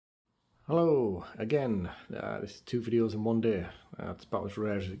Hello again. This is 2 videos in one day. It's about as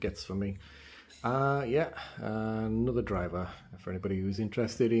rare as it gets for me. Another driver for anybody who's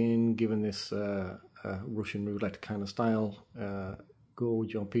interested in giving this Russian roulette kind of style go with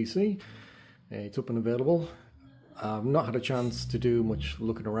your PC. It's up and available. I've not had a chance to do much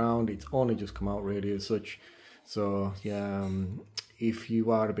looking around. It's only just come out really as such. So yeah, if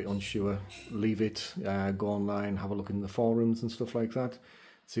you are a bit unsure, leave it. Go online, have a look in the forums and stuff like that.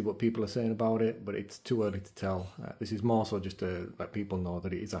 See what people are saying about it, but it's too early to tell. This is more so just to let people know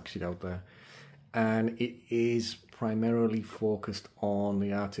that it is actually out there. And it is primarily focused on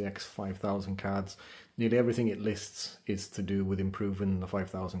the RTX 5000 cards. Nearly everything it lists is to do with improving the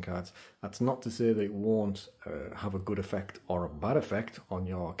 5000 cards. That's not to say that it won't have a good effect or a bad effect on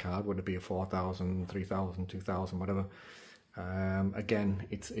your card, whether it be a 4000, 3000, 2000, whatever. Again,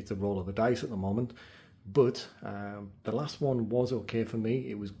 it's a roll of the dice at the moment. But the last one was okay for me.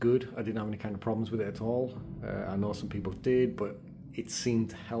 It was good. I didn't have any kind of problems with it at all. I know some people did, but it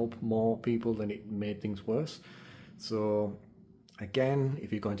seemed to help more people than it made things worse. So again,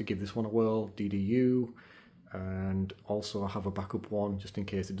 if you're going to give this one a whirl, DDU, and also have a backup one just in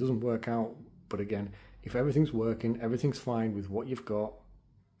case it doesn't work out. But again, if everything's working, everything's fine with what you've got,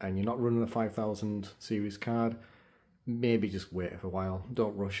 and you're not running a 5000 series card, maybe just wait for a while.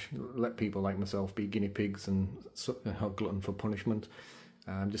 Don't rush. Let people like myself be guinea pigs and glutton for punishment.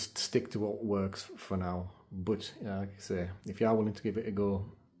 Just stick to what works for now. But like I say, if you are willing to give it a go,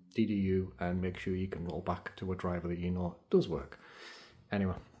 DDU, and make sure you can roll back to a driver that you know does work.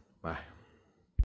 Anyway, bye.